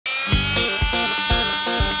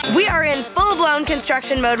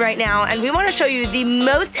construction mode right now, and we want to show you the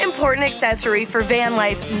most important accessory for van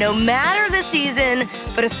life, no matter the season,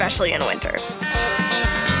 but especially in winter.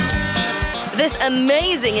 This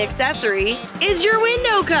amazing accessory is your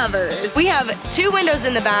window covers. We have 2 windows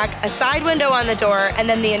in the back, a side window on the door, and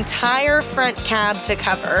then the entire front cab to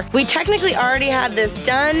cover. We technically already had this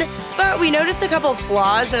done, but we noticed a couple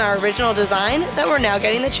flaws in our original design that we're now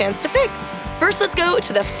getting the chance to fix. First, let's go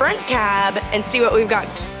to the front cab and see what we've got.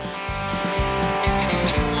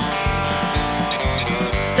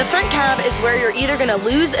 The front cab is where you're either gonna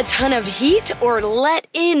lose a ton of heat or let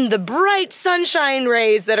in the bright sunshine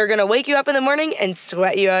rays that are gonna wake you up in the morning and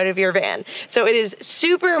sweat you out of your van. So it is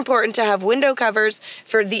super important to have window covers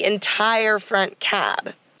for the entire front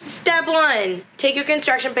cab. Step 1, take your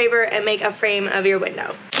construction paper and make a frame of your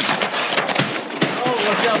window.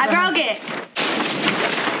 Oh, I broke it.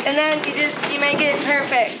 And then you make it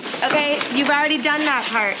perfect, okay? You've already done that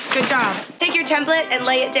part. Good job. Take your template and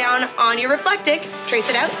lay it down on your Reflectic, trace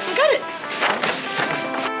it out, and cut it.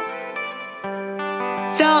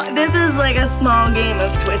 So this is like a small game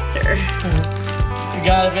of Twister. You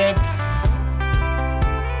got it, babe.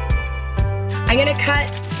 I'm gonna cut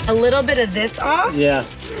a little bit of this off. Yeah.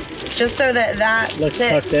 Just so that looks sits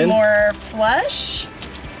tucked in. More flush.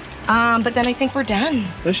 But then I think we're done.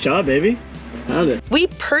 Nice job, baby. Found it. We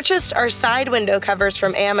purchased our side window covers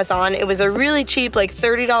from Amazon. It was a really cheap, like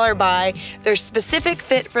 $30 buy. They're specific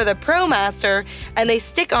fit for the ProMaster, and they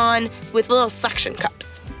stick on with little suction cups.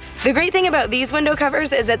 The great thing about these window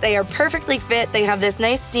covers is that they are perfectly fit. They have this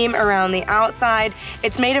nice seam around the outside.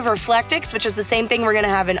 It's made of Reflectix, which is the same thing we're gonna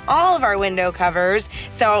have in all of our window covers.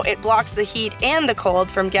 So it blocks the heat and the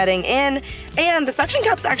cold from getting in. And the suction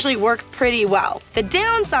cups actually work pretty well. The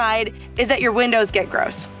downside is that your windows get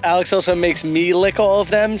gross. Alex also makes me lick all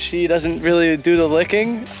of them. She doesn't really do the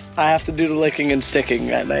licking. I have to do the licking and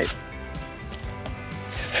sticking at night.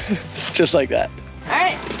 Just like that. All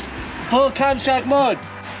right. Full contract mode.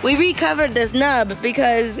 We recovered this nub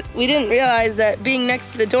because we didn't realize that being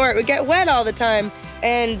next to the door, it would get wet all the time,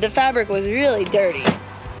 and the fabric was really dirty.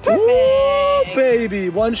 Perfect. Ooh, baby,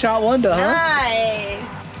 one-shot wonder, huh? Nice.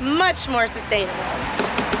 Much more sustainable.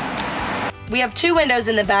 We have 2 windows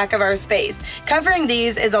in the back of our space. Covering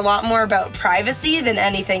these is a lot more about privacy than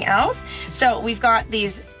anything else. So we've got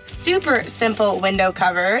these super simple window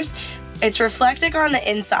covers. It's Reflectic on the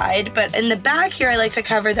inside, but in the back here, I like to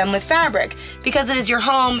cover them with fabric. Because it is your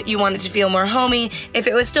home, you want it to feel more homey. If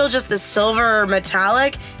it was still just the silver or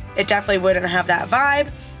metallic, it definitely wouldn't have that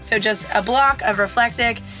vibe. So just a block of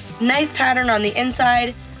Reflectic, nice pattern on the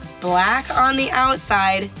inside, black on the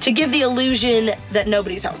outside to give the illusion that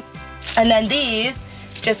nobody's home. And then these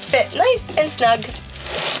just fit nice and snug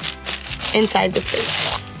inside the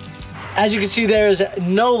space. As you can see, there's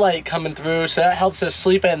no light coming through, so that helps us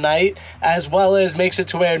sleep at night, as well as makes it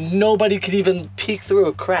to where nobody could even peek through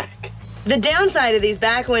a crack. The downside of these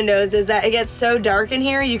back windows is that it gets so dark in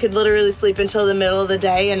here, you could literally sleep until the middle of the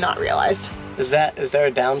day and not realize. Is there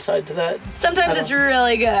a downside to that? Sometimes it's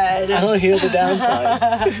really good. I don't hear the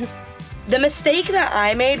downside. The mistake that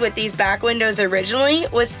I made with these back windows originally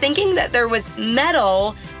was thinking that there was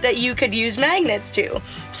metal that you could use magnets to.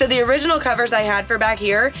 So the original covers I had for back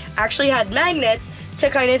here actually had magnets to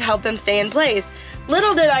kind of help them stay in place.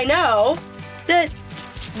 Little did I know that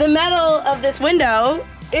the metal of this window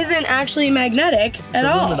isn't actually magnetic at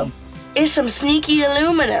all. It's some sneaky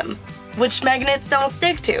aluminum, which magnets don't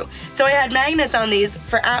stick to. So I had magnets on these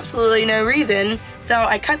for absolutely no reason. So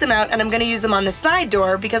I cut them out, and I'm gonna use them on the side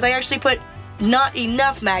door because I actually put not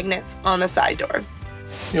enough magnets on the side door.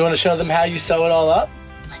 You wanna show them how you sew it all up?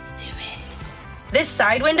 Let's do it. This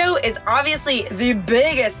side window is obviously the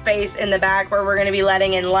biggest space in the back where we're gonna be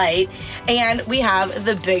letting in light, and we have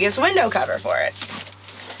the biggest window cover for it.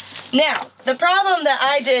 Now, the problem that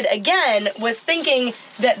I did again was thinking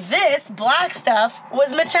that this black stuff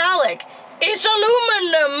was metallic. It's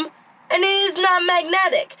aluminum, and it is not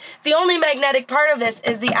magnetic. The only magnetic part of this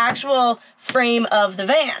is the actual frame of the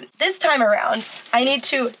van. This time around, I need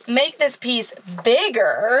to make this piece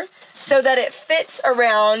bigger so that it fits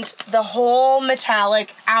around the whole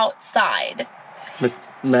metallic outside.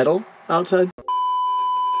 Metal outside?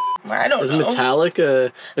 I don't know. Is metallic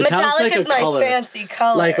a... Metallic like is my color. fancy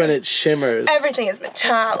color. Like when it shimmers. Everything is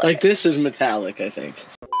metallic. Like this is metallic, I think.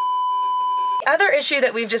 The other issue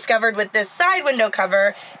that we've discovered with this side window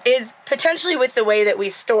cover is potentially with the way that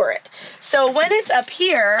we store it. So when it's up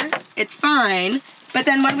here, it's fine, but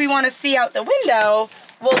then when we want to see out the window,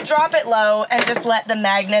 we'll drop it low and just let the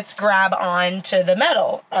magnets grab on to the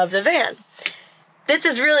metal of the van. This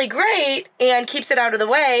is really great and keeps it out of the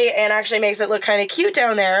way and actually makes it look kind of cute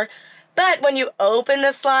down there, But when you open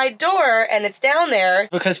the slide door and it's down there,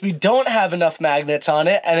 because we don't have enough magnets on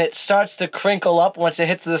it, and it starts to crinkle up once it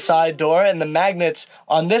hits the side door, and the magnets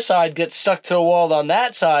on this side get stuck to the wall on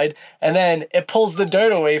that side, and then it pulls the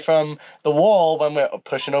dirt away from the wall when we're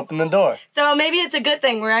pushing open the door. So maybe it's a good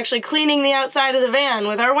thing we're actually cleaning the outside of the van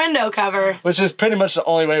with our window cover. Which is pretty much the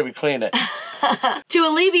only way we clean it. To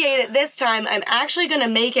alleviate it this time, I'm actually gonna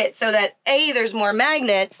make it so that A, there's more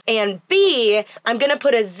magnets, and B, I'm gonna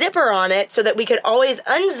put a zipper on it so that we could always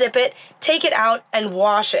unzip it, take it out, and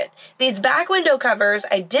wash it. These back window covers,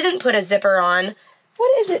 I didn't put a zipper on.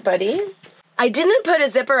 What is it, buddy? I didn't put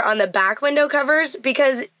a zipper on the back window covers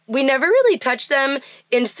because we never really touched them.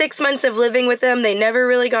 In 6 months of living with them, they never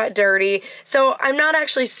really got dirty. So I'm not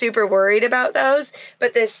actually super worried about those,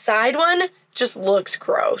 but this side one just looks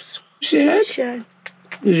gross. Shit. Sure.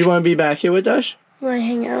 Did you want to be back here with us? You wanna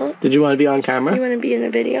hang out? Did you want to be on camera? You wanna be in a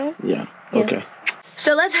video? Yeah. Okay.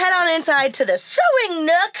 So let's head on inside to the sewing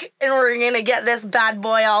nook and we're gonna get this bad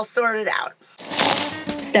boy all sorted out.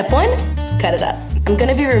 Step 1, cut it up. I'm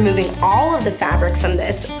gonna be removing all of the fabric from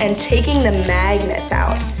this and taking the magnets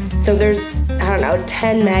out. So there's, I don't know,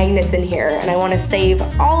 10 magnets in here and I wanna save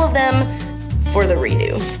all of them for the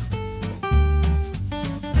redo.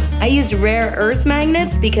 I used rare earth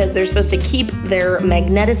magnets because they're supposed to keep their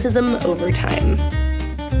magneticism over time.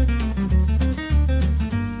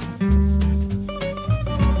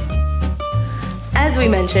 As we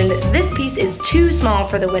mentioned, this piece is too small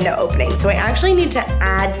for the window opening, so I actually need to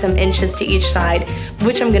add some inches to each side,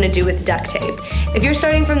 which I'm gonna do with duct tape. If you're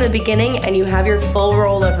starting from the beginning and you have your full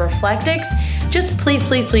roll of Reflectix, just please,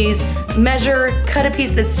 please, please measure, cut a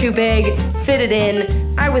piece that's too big, fit it in.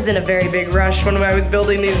 I was in a very big rush when I was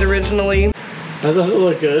building these originally. That doesn't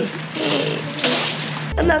look good.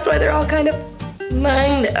 And that's why they're all kind of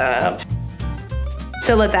munged up.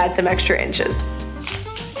 So let's add some extra inches.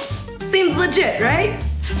 Seems legit, right?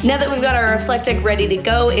 Now that we've got our Reflectix ready to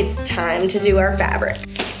go, it's time to do our fabric.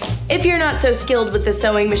 If you're not so skilled with the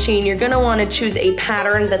sewing machine, you're gonna wanna choose a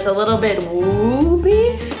pattern that's a little bit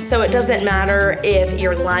whoopy, so it doesn't matter if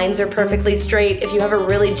your lines are perfectly straight. If you have a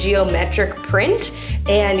really geometric print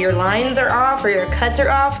and your lines are off or your cuts are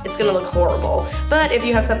off, it's gonna look horrible. But if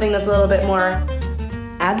you have something that's a little bit more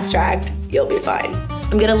abstract, you'll be fine.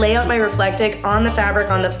 I'm gonna lay out my Reflectix on the fabric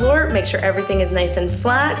on the floor, make sure everything is nice and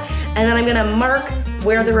flat, and then I'm gonna mark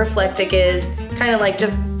where the Reflectix is, kind of like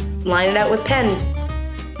just line it out with pen.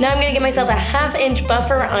 Now I'm gonna give myself a 1/2 inch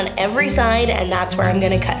buffer on every side, and that's where I'm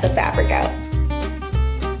gonna cut the fabric out.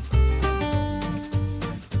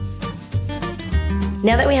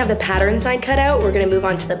 Now that we have the pattern side cut out, we're gonna move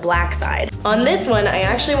on to the black side. On this one, I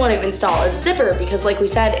actually want to install a zipper because like we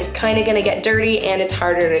said, it's kind of gonna get dirty and it's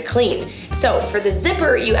harder to clean. So for the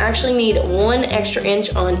zipper, you actually need 1 extra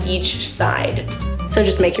inch on each side. So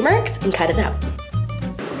just make your marks and cut it out.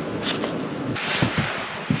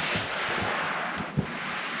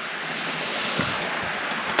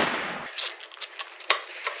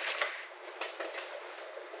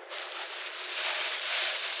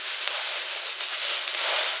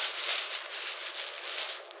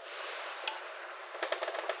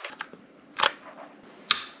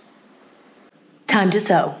 Time to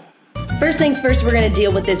sew. First things first, we're gonna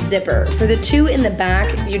deal with this zipper. For the 2 in the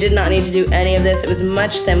back, you did not need to do any of this. It was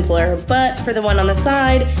much simpler, but for the one on the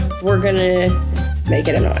side, we're gonna make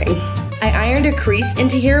it annoying. I ironed a crease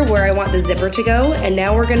into here where I want the zipper to go, and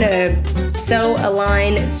now we're gonna sew a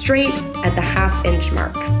line straight at the 1/2 inch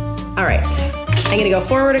mark. All right, I'm gonna go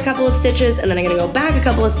forward a couple of stitches, and then I'm gonna go back a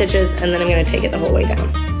couple of stitches, and then I'm gonna take it the whole way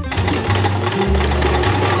down.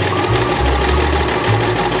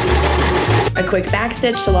 A quick back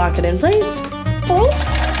stitch to lock it in place. Oh.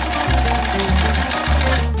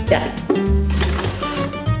 Done.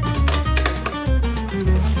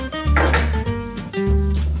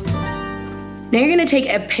 Now you're gonna take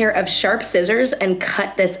a pair of sharp scissors and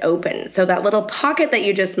cut this open. So that little pocket that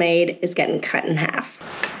you just made is getting cut in half.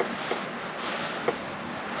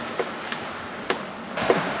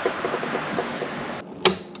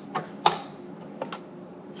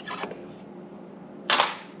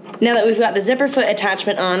 Now that we've got the zipper foot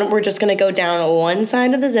attachment on, we're just gonna go down one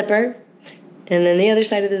side of the zipper and then the other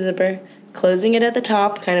side of the zipper, closing it at the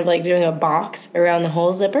top, kind of like doing a box around the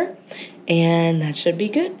whole zipper, and that should be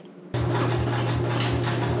good.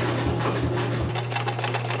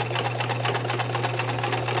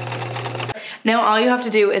 Now all you have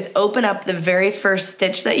to do is open up the very first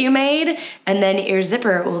stitch that you made, and then your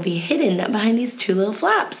zipper will be hidden behind these 2 little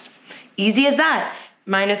flaps. Easy as that,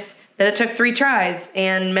 minus that it took 3 tries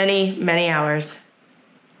and many, many hours.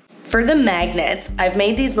 For the magnets, I've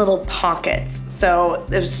made these little pockets. So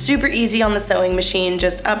it was super easy on the sewing machine,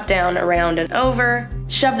 just up, down, around, and over.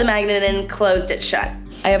 Shoved the magnet in, closed it shut.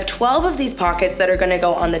 I have 12 of these pockets that are gonna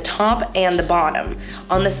go on the top and the bottom.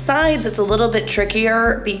 On the sides, it's a little bit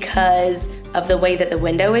trickier because of the way that the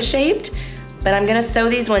window is shaped, but I'm gonna sew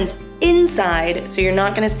these ones inside so you're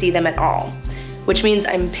not gonna see them at all, which means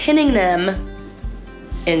I'm pinning them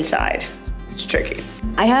inside. It's tricky.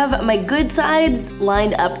 I have my good sides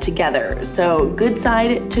lined up together. So good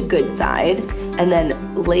side to good side, and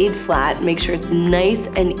then laid flat, make sure it's nice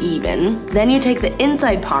and even. Then you take the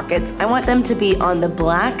inside pockets. I want them to be on the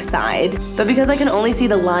black side, but because I can only see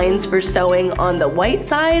the lines for sewing on the white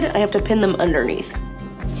side, I have to pin them underneath.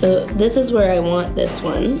 So this is where I want this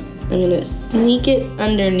one. I'm gonna sneak it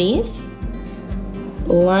underneath,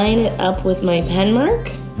 line it up with my pen mark,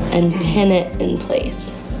 and pin it in place.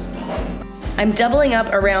 I'm doubling up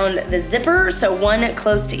around the zipper, so one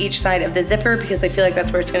close to each side of the zipper because I feel like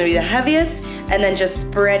that's where it's gonna be the heaviest, and then just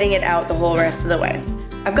spreading it out the whole rest of the way.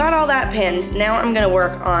 I've got all that pinned. Now I'm gonna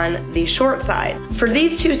work on the short side. For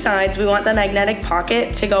these two sides, we want the magnetic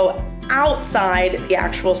pocket to go outside the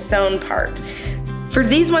actual sewn part. For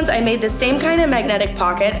these ones, I made the same kind of magnetic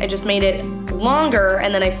pocket. I just made it longer,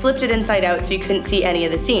 and then I flipped it inside out so you couldn't see any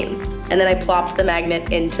of the seams. And then I plopped the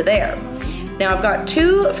magnet into there. Now I've got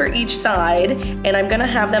two for each side, and I'm gonna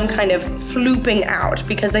have them kind of flooping out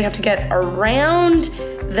because they have to get around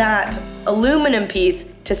that aluminum piece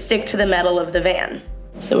to stick to the metal of the van.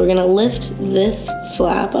 So we're gonna lift this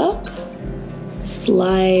flap up,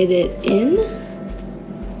 slide it in,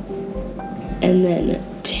 and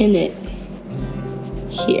then pin it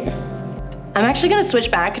here. I'm actually gonna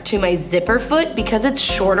switch back to my zipper foot because it's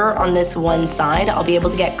shorter on this one side. I'll be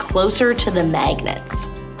able to get closer to the magnets,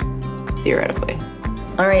 theoretically.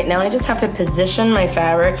 All right, now I just have to position my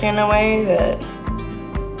fabric in a way that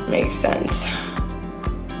makes sense.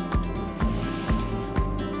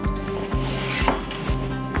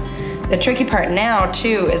 The tricky part now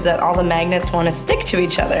too is that all the magnets want to stick to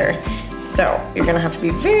each other. So you're gonna have to be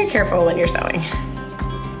very careful when you're sewing.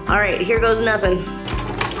 All right, here goes nothing.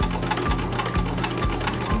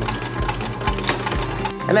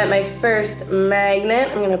 I'm at my first magnet.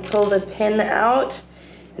 I'm gonna pull the pin out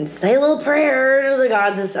and say a little prayer to the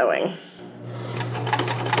gods of sewing.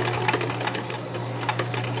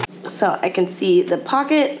 So I can see the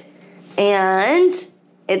pocket and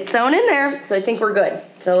it's sewn in there, so I think we're good.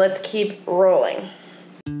 So let's keep rolling.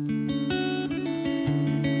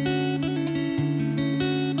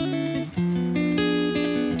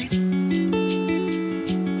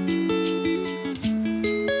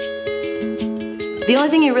 The only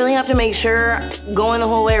thing you really have to make sure going the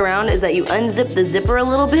whole way around is that you unzip the zipper a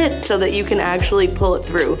little bit so that you can actually pull it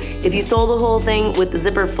through. If you sew the whole thing with the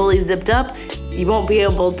zipper fully zipped up, you won't be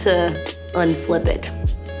able to unflip it.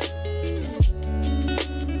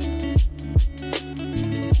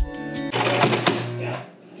 Yeah,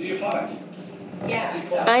 do your part.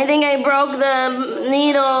 Yeah. I think I broke the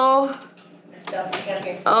needle.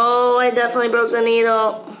 Oh, I definitely broke the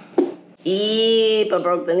needle. Eep, I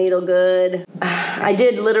broke the needle good. I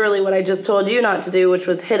did literally what I just told you not to do, which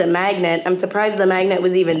was hit a magnet. I'm surprised the magnet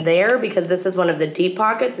was even there because this is one of the deep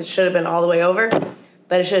pockets. It should have been all the way over,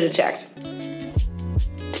 but I should have checked.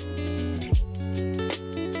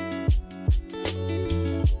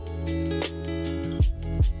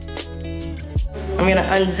 I'm gonna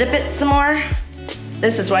unzip it some more.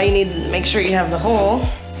 This is why you need to make sure you have the hole.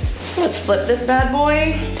 Let's flip this bad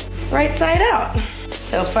boy right side out.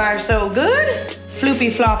 So far, so good.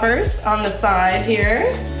 Floopy floppers on the side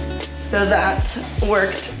here. So that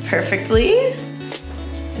worked perfectly.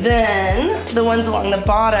 Then the ones along the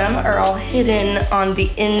bottom are all hidden on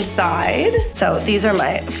the inside. So these are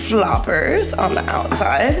my floppers on the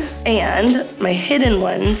outside and my hidden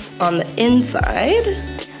ones on the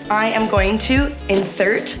inside. I am going to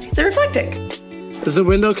insert the Reflectic. Is the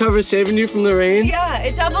window cover saving you from the rain? Yeah,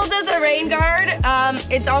 it doubles as a rain guard.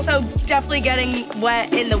 It's also definitely getting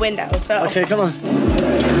wet in the window, so. Okay, come on.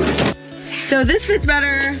 So this fits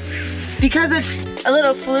better because it's a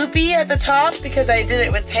little floopy at the top because I did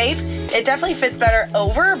it with tape. It definitely fits better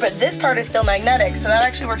over, but this part is still magnetic, so that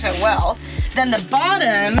actually works out well. Then the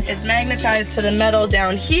bottom is magnetized to the metal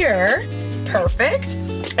down here. Perfect.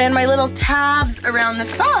 And my little tabs around the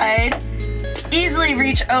side easily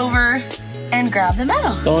reach over and grab the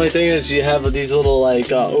metal. The only thing is you have these little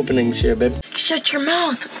like openings here, babe. Shut your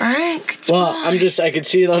mouth, Frank. It's well, fine. I can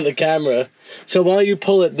see it on the camera. So why don't you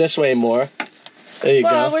pull it this way more? There you go.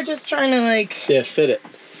 Well, we're just trying to like... Yeah, fit it.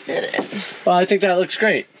 Fit it. Well, I think that looks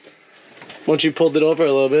great. Once you pulled it over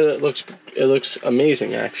a little bit, it looks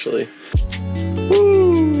amazing actually.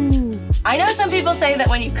 Woo! I know some people say that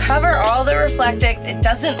when you cover all the Reflectix, it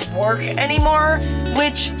doesn't work anymore,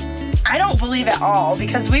 which I don't believe at all,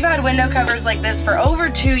 because we've had window covers like this for over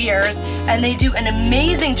 2 years, and they do an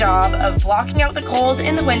amazing job of blocking out the cold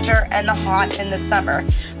in the winter and the hot in the summer.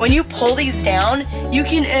 When you pull these down, you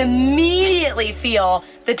can immediately feel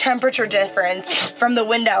the temperature difference from the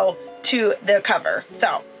window to the cover.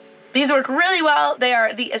 So these work really well. They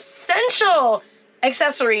are the essential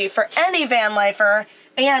accessory for any van lifer,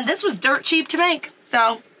 and this was dirt cheap to make,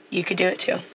 so you could do it too.